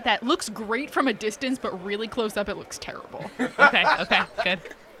on that looks great from a distance, but really close up, it looks terrible. Okay, good.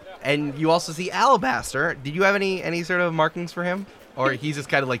 And you also see Alabaster. Did you have any sort of markings for him? Or he's just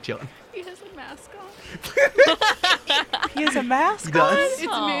kind of like chilling? He has a mask on. He has a mask. He does. It's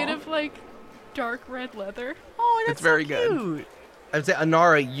made of, like, dark red leather. Oh, that's It's very so good. cute. I would say,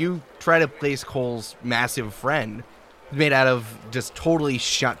 Anara, you try to place Cole's massive friend, made out of just totally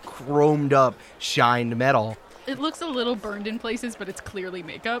chromed up, shined metal. It looks a little burned in places, but it's clearly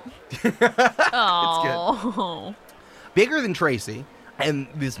makeup. Oh. Bigger than Tracy, and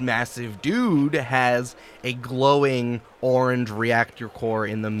this massive dude has a glowing orange reactor core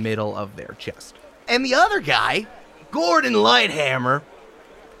in the middle of their chest. And the other guy, Gordon Lighthammer,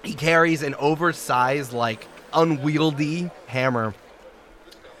 he carries an oversized, like, unwieldy hammer.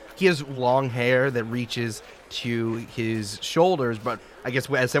 He has long hair that reaches to his shoulders, but I guess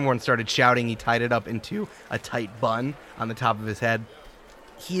as everyone started shouting, he tied it up into a tight bun on the top of his head.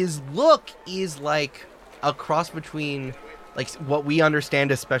 His look is like a cross between like what we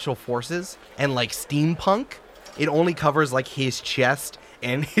understand as special forces and like steampunk. It only covers like his chest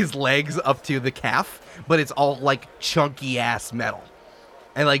and his legs up to the calf, but it's all like chunky ass metal.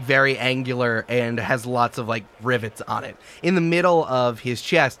 And like very angular and has lots of like rivets on it. In the middle of his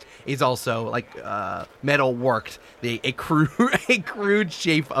chest is also like metal worked, a crude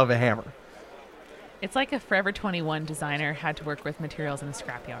shape of a hammer. It's like a Forever 21 designer had to work with materials in a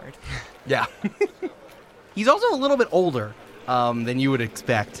scrapyard. Yeah. He's also a little bit older than you would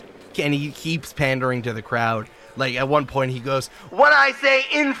expect. And he keeps pandering to the crowd. Like, at one point he goes, When I say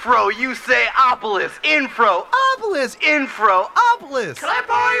infro, you say opolis. Infro, Obelisk, infro, Obelisk. Can I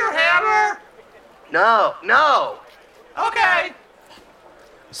borrow your hammer? no. Okay.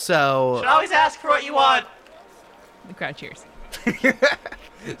 So, Should always ask for what you want. The crowd cheers.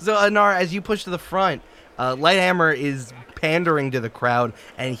 so Anar, as you push to the front, Lighthammer is pandering to the crowd,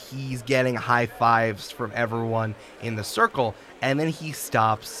 and he's getting high fives from everyone in the circle, and then he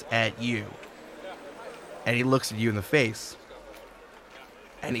stops at you. And he looks at you in the face.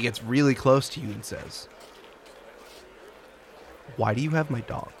 And he gets really close to you and says, "Why do you have my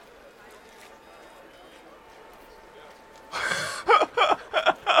dog?"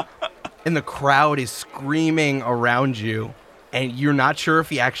 And the crowd is screaming around you. And you're not sure if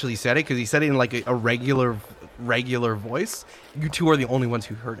he actually said it, because he said it in like a regular voice. You two are the only ones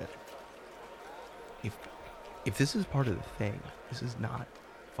who heard it. If this is part of the thing, this is not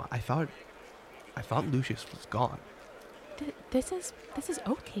fun. I thought Lucius was gone. This is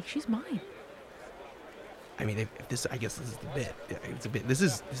okay. She's mine. I mean, if this, I guess this is the bit. Yeah, it's a bit. This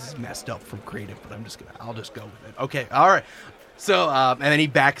is messed up from creative, but I'll just go with it. Okay, all right. So, and then he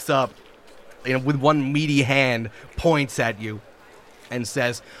backs up, with one meaty hand, points at you, and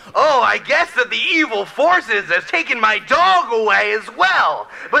says, Oh, I guess that the evil forces has taken my dog away as well.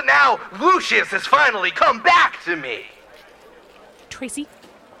 But now Lucius has finally come back to me. Tracy,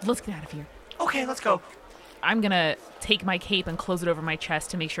 let's get out of here. Okay, let's go. I'm gonna take my cape and close it over my chest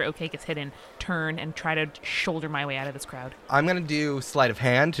to make sure OK gets hidden, turn, and try to shoulder my way out of this crowd. "I'm gonna do sleight of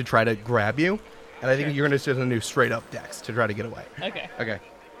hand to try to grab you, and I think you're gonna just do straight up dex to try to get away." Okay. Okay.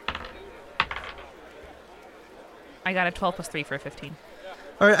 I got a 12 plus 3 for a 15.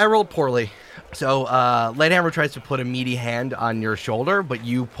 All right, I rolled poorly. So, Lighthammer tries to put a meaty hand on your shoulder, but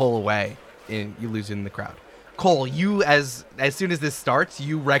you pull away, and you lose in the crowd. Cole, you, as soon as this starts,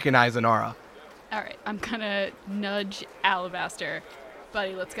 you recognize Anara. All right, I'm gonna nudge Alabaster.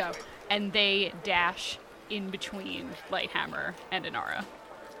 Buddy, let's go. And they dash in between Lighthammer and Anara.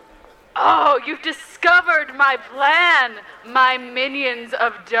 Oh, you've discovered my plan. My minions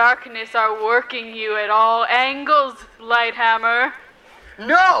of darkness are working you at all angles, Lighthammer.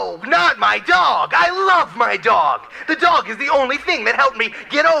 No, not my dog. I love my dog. The dog is the only thing that helped me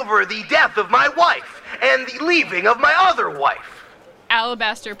get over the death of my wife and the leaving of my other wife.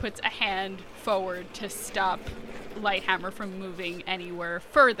 Alabaster puts a hand forward to stop Lighthammer from moving anywhere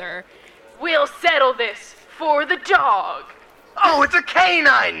further. We'll settle this for the dog. Oh, it's a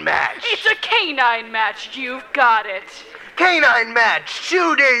canine match. It's a canine match, you've got it. Canine match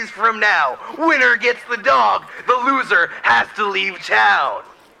 2 days from now. Winner gets the dog. The loser has to leave town.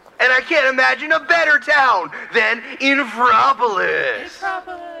 And I can't imagine a better town than Infropolis.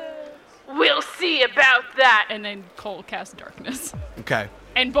 We'll see about that. And then Cole casts darkness. Okay.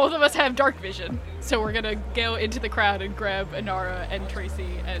 And both of us have dark vision. So we're gonna go into the crowd and grab Anara and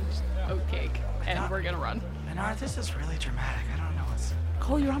Tracy and Oatcake. And we're gonna run. Anara, this is really dramatic. I don't know what's...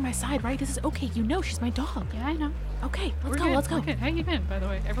 Cole, you're on my side, right? This is okay. You know she's my dog. Yeah, I know. Okay, let's We're go. good. Let's go. We're good. How you been, by the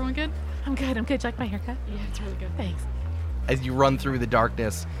way? Everyone good? I'm good. Do you like my haircut? Yeah, it's really good. Thanks. As you run through the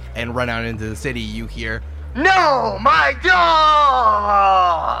darkness and run out into the city, you hear, No, my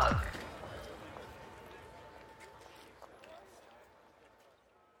dog!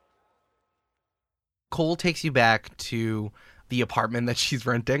 Cole takes you back to the apartment that she's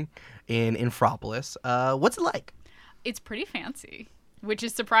renting in Infropolis. What's it like? It's pretty fancy, which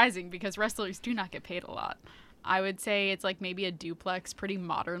is surprising because wrestlers do not get paid a lot. I would say it's like maybe a duplex, pretty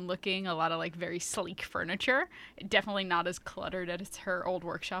modern looking, a lot of like very sleek furniture. Definitely not as cluttered as her old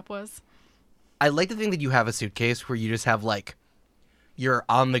workshop was. I like to think that you have a suitcase where you just have like your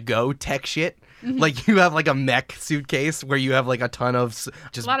on-the-go tech shit. Like you have like a mech suitcase where you have like a ton of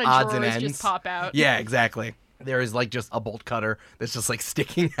just A lot of odds and drawers ends. just pop out. Yeah, exactly. There is like just a bolt cutter that's just like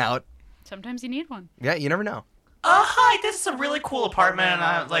sticking out. Sometimes you need one. Yeah, you never know. Hi, this is a really cool apartment, and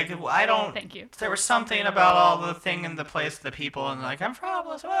I don't... Thank you. There was something about all the thing and the place, the people, and like, I'm from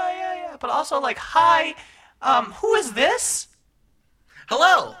this, yeah. But also, like, hi, who is this?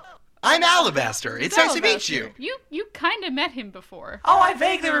 Hello, I'm Alabaster. It's nice to meet Alabaster. you. You kind of met him before. Oh, I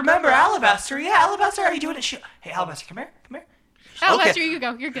vaguely remember Alabaster. Yeah, Alabaster, how are you doing? Hey, Alabaster, come here. Alabaster, you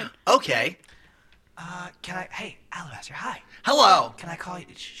go. You're good. Okay. Hey, Alabaster, hi. Hello. Can I call you...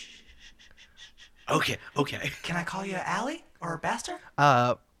 Okay. Can I call you Allie or Baster?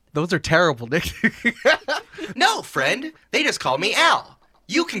 Those are terrible nicknames. No, friend. They just call me Al.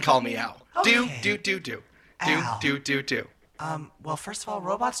 You can call me Al. Okay. Do. Al. Do. Well, first of all,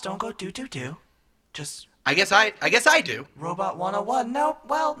 robots don't go do. Just I guess I do. Robot 101.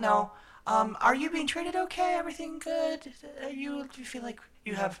 No. Are you being treated okay? Everything good? Do you feel like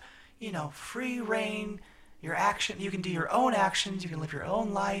you have, free reign? Your action, you can do your own actions, you can live your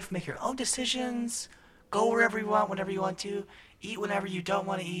own life, make your own decisions, go wherever you want, whenever you want to, eat whenever you don't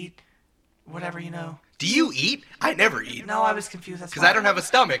want to eat, whatever, Do you eat? I never eat. No, I was confused. That's Because I don't have a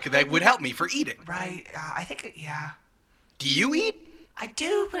stomach that would help me for eating. Right, I think, yeah. Do you eat? I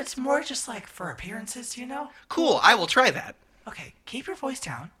do, but it's more just like for appearances, Cool, I will try that. Okay, keep your voice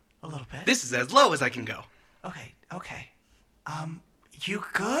down a little bit. This is as low as I can go. Okay. You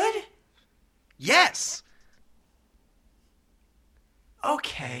good? Yes.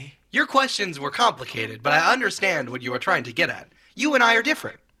 Okay. Your questions were complicated, but I understand what you are trying to get at. You and I are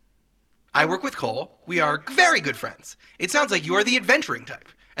different. I work with Cole. We are very good friends. It sounds like you are the adventuring type.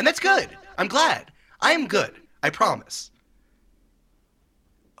 And that's good. I'm glad. I am good. I promise.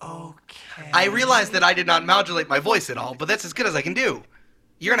 Okay. I realize that I did not modulate my voice at all, but that's as good as I can do.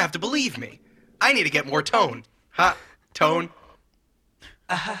 You're gonna have to believe me. I need to get more tone. Tone.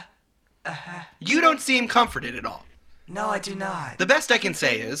 You don't seem comforted at all. No, I do not. The best I can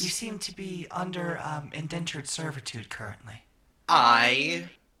say You is, seem to be under indentured servitude currently. I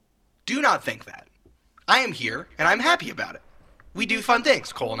do not think that. I am here, and I'm happy about it. We do fun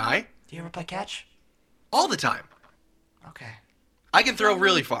things, Cole and I, Do you ever play catch? all the time. Okay. I can throw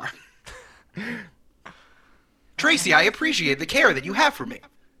really far. Tracy, I appreciate the care that you have for me.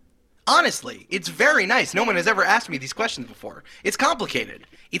 Honestly, it's very nice. No one has ever asked me these questions before. It's complicated.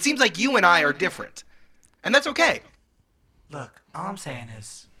 It seems like you and I are different. And that's okay. Look, all I'm saying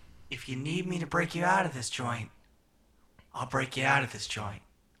is, if you need me to break you out of this joint, I'll break you out of this joint.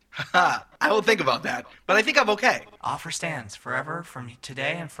 Haha, I will think about that, but I think I'm okay. Offer stands forever from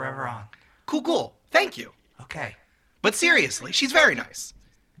today and forever on. Cool. Thank you. Okay. But seriously, she's very nice.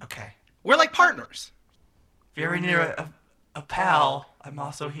 Okay. We're like partners. If you're ever near a pal, I'm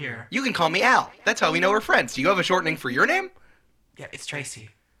also here. You can call me Al. That's how we know we're friends. Do you have a shortening for your name? Yeah, it's Tracy.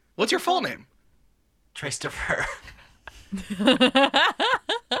 What's your full name? Trace-to-fur.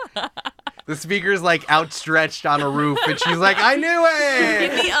 The speaker's like outstretched on a roof, and she's like, I knew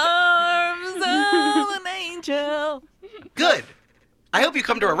it! In the arms of an angel. Good. I hope you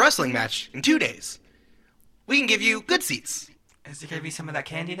come to a wrestling match in 2 days. We can give you good seats. Is there gonna be some of that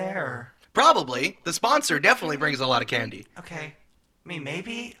candy there, or? Probably. The sponsor definitely brings a lot of candy. Okay. I mean,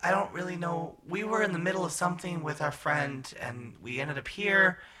 maybe. I don't really know. We were in the middle of something with our friend, and we ended up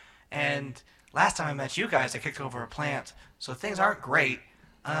here. And last time I met you guys, I kicked over a plant, so things aren't great.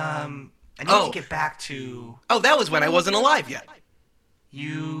 I need to get back to... Oh, that was when I wasn't alive yet.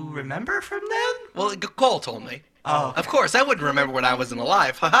 You remember from then? Well, Cole told me. Oh, okay. Of course, I wouldn't remember when I wasn't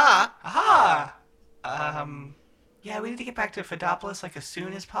alive. Haha. Aha! Yeah, we need to get back to Fidopolis, like, as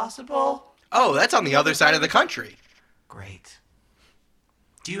soon as possible. Oh, that's on the other side of the country. Great.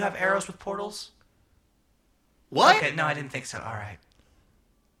 Do you have arrows with portals? What? Okay, no, I didn't think so. All right.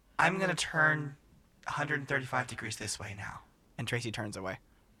 I'm gonna turn 135 degrees this way now. And Tracy turns away.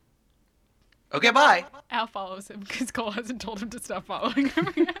 Okay, bye. Al follows him because Cole hasn't told him to stop following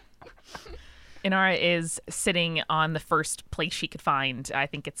him yet. Inara is sitting on the first place she could find. I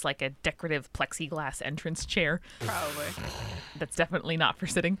think it's like a decorative plexiglass entrance chair. Probably. That's definitely not for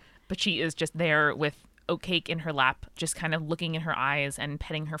sitting. But she is just there with Oatcake in her lap, just kind of looking in her eyes and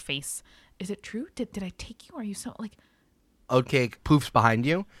petting her face. Is it true? Did I take you? Are you so like... Oatcake poofs behind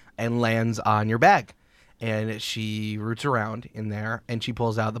you and lands on your bag. And she roots around in there and she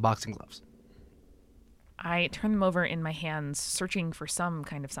pulls out the boxing gloves. I turn them over in my hands, searching for some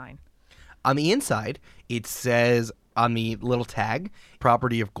kind of sign. On the inside, it says on the little tag,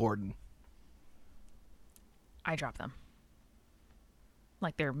 property of Gordon. I drop them.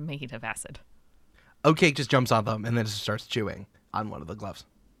 Like they're made of acid. Oatcake just jumps on them and then just starts chewing on one of the gloves.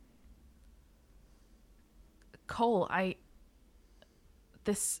 Cole, I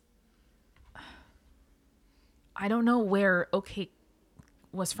don't know where Oatcake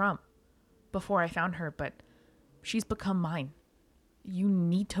was from before I found her, but she's become mine. You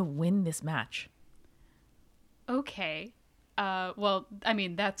need to win this match. Okay. Well, I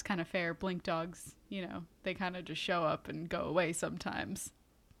mean, that's kind of fair. Blink dogs, they kind of just show up and go away sometimes.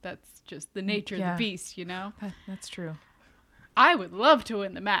 That's just the nature of the beast, That's true. I would love to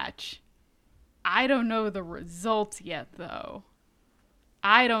win the match. I don't know the results yet, though.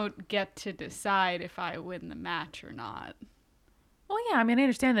 I don't get to decide if I win the match or not. Well, yeah, I mean, I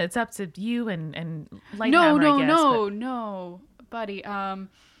understand that it's up to you and Lighthammer, I guess. No, buddy.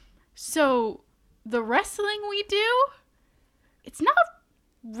 So the wrestling we do, it's not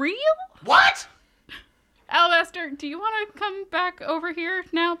real? What? Alabaster, do you want to come back over here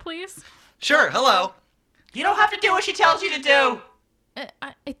now, please? Sure, hello. You don't have to do what she tells you to do.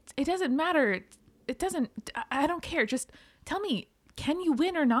 It doesn't matter. It doesn't... I don't care. Just tell me, can you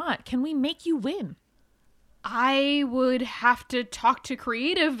win or not? Can we make you win? I would have to talk to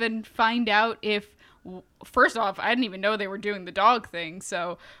creative and find out if... First off, I didn't even know they were doing the dog thing,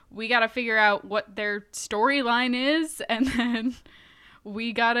 so we gotta figure out what their storyline is, and then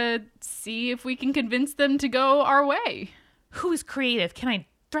we gotta see if we can convince them to go our way. Who is creative? Can I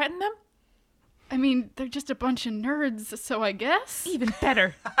threaten them? I mean, they're just a bunch of nerds, so I guess. Even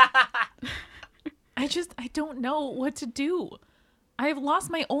better. I don't know what to do. I've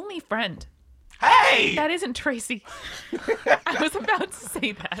lost my only friend. Hey! That isn't Tracy. I was about to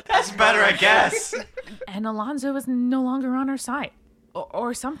say that. That's better, I guess. And Alonzo is no longer on our side.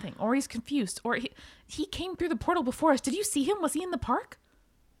 Or something. Or he's confused. Or he came through the portal before us. Did you see him? Was he in the park?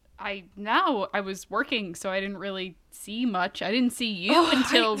 I was working, so I didn't really see much. I didn't see you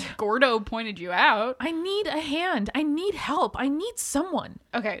until Gordo pointed you out. I need a hand. I need help. I need someone.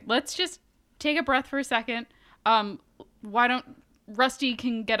 Okay, let's just take a breath for a second. Why don't Rusty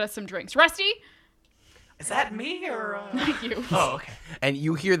can get us some drinks. Rusty? Is that me or... Thank you. Oh, okay. And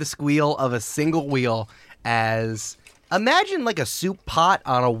you hear the squeal of a single wheel as... Imagine like a soup pot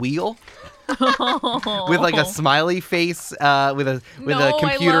on a wheel. With like a smiley face, with a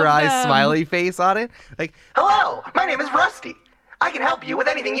computerized smiley face on it. Like, Hello, my name is Rusty. I can help you with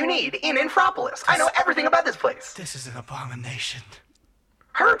anything you need in Infropolis. I know everything about this place. This is an abomination.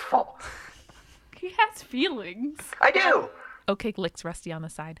 Hurtful. He has feelings. I do. Oatcake licks Rusty on the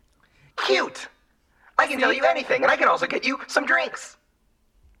side. Cute. I can tell you anything, and I can also get you some drinks.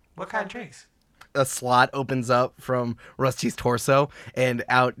 What kind of drinks? a slot opens up from Rusty's torso, and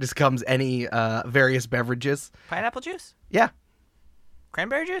out just comes any various beverages. Pineapple juice? Yeah.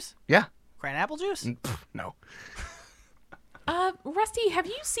 Cranberry juice? Yeah. Cranapple juice? No. Rusty, have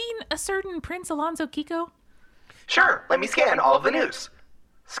you seen a certain Prince Alonzo Kiko? Sure, let me scan all of the news.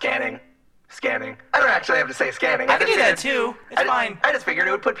 Scanning. I don't actually have to say scanning. I can do that too. It's fine. I just figured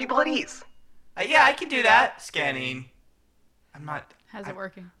it would put people at ease. Yeah, I can do that. Scanning. How's it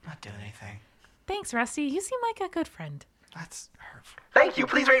working? I'm not doing anything. Thanks, Rusty. You seem like a good friend. That's hurtful. Thank you.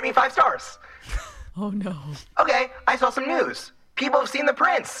 Please rate me 5 stars. Oh, no. Okay, I saw some news. People have seen the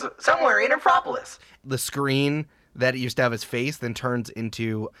prince somewhere in Infropolis. The screen that used to have his face then turns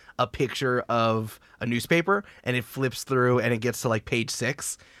into a picture of a newspaper, and it flips through and it gets to like page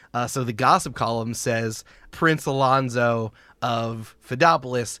 6. So the gossip column says Prince Alonzo of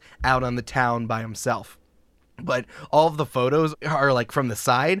Fidopolis out on the town by himself. But all of the photos are like from the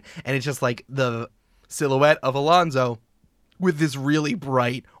side, and it's just like the silhouette of Alonzo with this really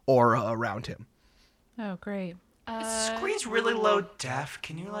bright aura around him. Oh, great. The screen's really low def.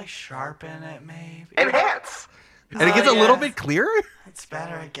 Can you like sharpen it maybe? Enhance. And it gets a little bit clearer? It's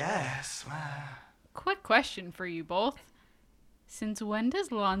better, I guess. Quick question for you both. Since when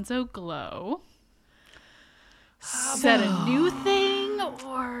does Lonzo glow? Is that a new thing,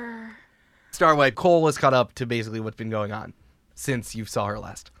 or...? Starlight, Cole has caught up to basically what's been going on since you saw her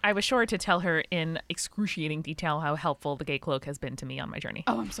last. I was sure to tell her in excruciating detail how helpful the gay cloak has been to me on my journey.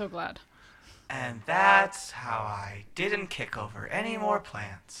 Oh, I'm so glad. And that's how I didn't kick over any more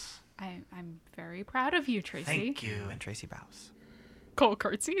plants. I'm very proud of you, Tracy. Thank you. And Tracy bows. Cole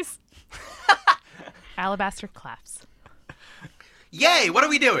curtsies. Alabaster claps. Yay, what are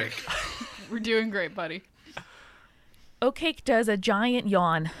we doing? We're doing great, buddy. Oatcake does a giant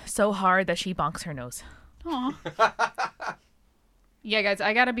yawn so hard that she bonks her nose. Aw. Yeah, guys,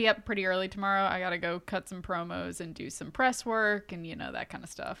 I gotta be up pretty early tomorrow. I gotta go cut some promos and do some press work and, that kind of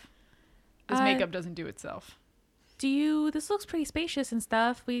stuff. This makeup doesn't do itself. This looks pretty spacious and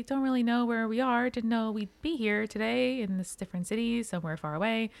stuff. We don't really know where we are. Didn't know we'd be here today in this different city, somewhere far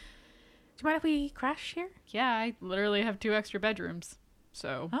away. Do you mind if we crash here? Yeah, I literally have 2 extra bedrooms.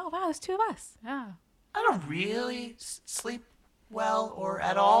 So. Oh, wow, there's 2 of us. Yeah. I don't really sleep well or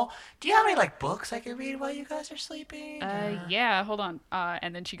at all. Do you have any books I could read while you guys are sleeping? Yeah, hold on.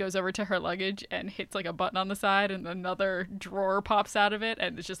 And then she goes over to her luggage and hits a button on the side, and another drawer pops out of it,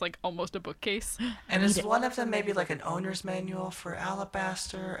 and it's just almost a bookcase. And is one of them maybe an owner's manual for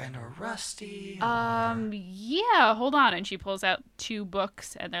Alabaster and a Rusty? Yeah, hold on. And she pulls out 2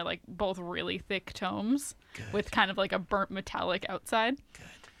 books, and they're both really thick tomes. Good. With kind of a burnt metallic outside. Good.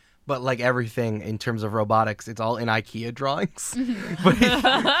 But like everything in terms of robotics, it's all in IKEA drawings.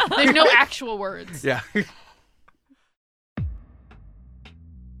 There's no actual words. Yeah.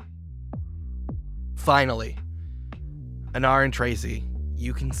 Finally, Anar and Tracy,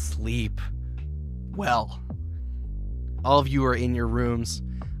 you can sleep well. All of you are in your rooms.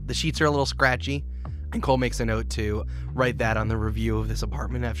 The sheets are a little scratchy, and Cole makes a note to write that on the review of this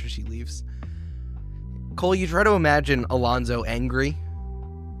apartment after she leaves. Cole, you try to imagine Alonzo angry,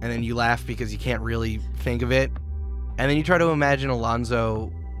 and then you laugh because you can't really think of it. And then you try to imagine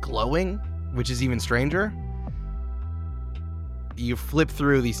Alonzo glowing, which is even stranger. You flip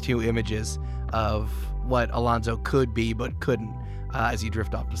through these 2 images of what Alonzo could be but couldn't as you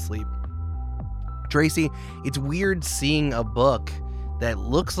drift off to sleep. Tracy, it's weird seeing a book that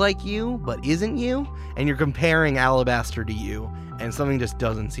looks like you but isn't you, and you're comparing Alabaster to you, and something just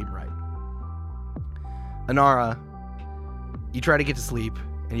doesn't seem right. Inara, you try to get to sleep,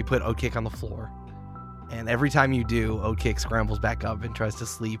 and you put Oatcake on the floor. And every time you do, Oatcake scrambles back up and tries to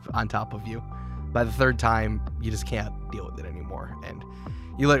sleep on top of you. By the 3rd time, you just can't deal with it anymore. And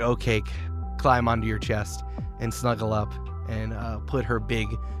you let Oatcake climb onto your chest and snuggle up and put her big,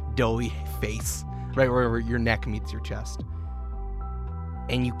 doughy face right where your neck meets your chest.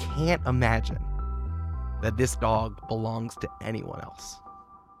 And you can't imagine that this dog belongs to anyone else.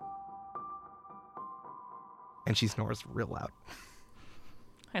 And she snores real loud.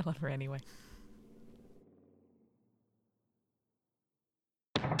 I love her anyway.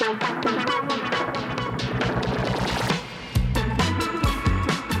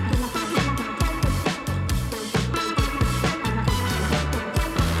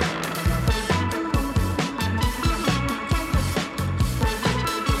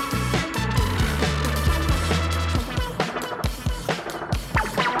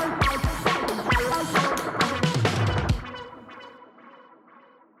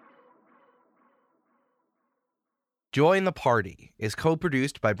 Join the Party is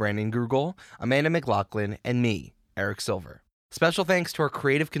co-produced by Brandon Grugel, Amanda McLaughlin, and me, Eric Silver. Special thanks to our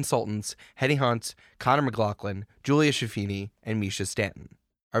creative consultants, Hetty Hunt, Connor McLaughlin, Julia Shafini, and Misha Stanton.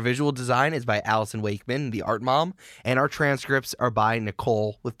 Our visual design is by Allison Wakeman, the art mom, and our transcripts are by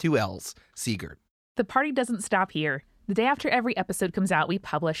Nicole, with 2 L's, Siegert. The party doesn't stop here. The day after every episode comes out, we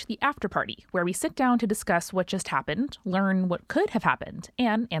publish the After Party, where we sit down to discuss what just happened, learn what could have happened,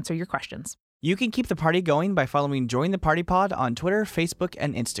 and answer your questions. You can keep the party going by following Join the Party Pod on Twitter, Facebook,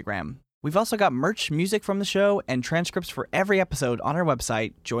 and Instagram. We've also got merch, music from the show, and transcripts for every episode on our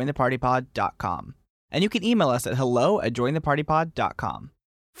website, jointhepartypod.com. And you can email us at hello@jointhepartypod.com.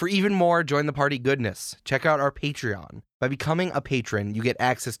 For even more Join the Party goodness, check out our Patreon. By becoming a patron, you get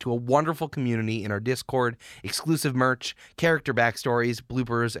access to a wonderful community in our Discord, exclusive merch, character backstories,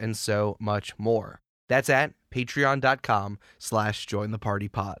 bloopers, and so much more. That's at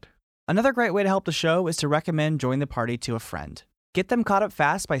patreon.com/jointhepartypod. Another great way to help the show is to recommend Join the Party to a friend. Get them caught up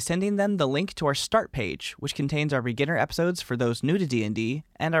fast by sending them the link to our start page, which contains our beginner episodes for those new to D&D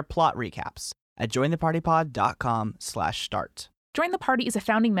and our plot recaps at jointhepartypod.com/start. Join the Party is a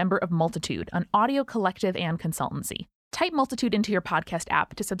founding member of Multitude, an audio collective and consultancy. Type Multitude into your podcast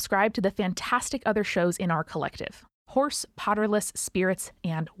app to subscribe to the fantastic other shows in our collective: Horse, Potterless, Spirits,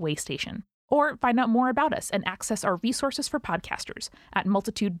 and Waystation. Or find out more about us and access our resources for podcasters at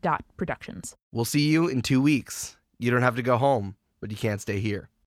multitude.productions. We'll see you in 2 weeks. You don't have to go home, but you can't stay here.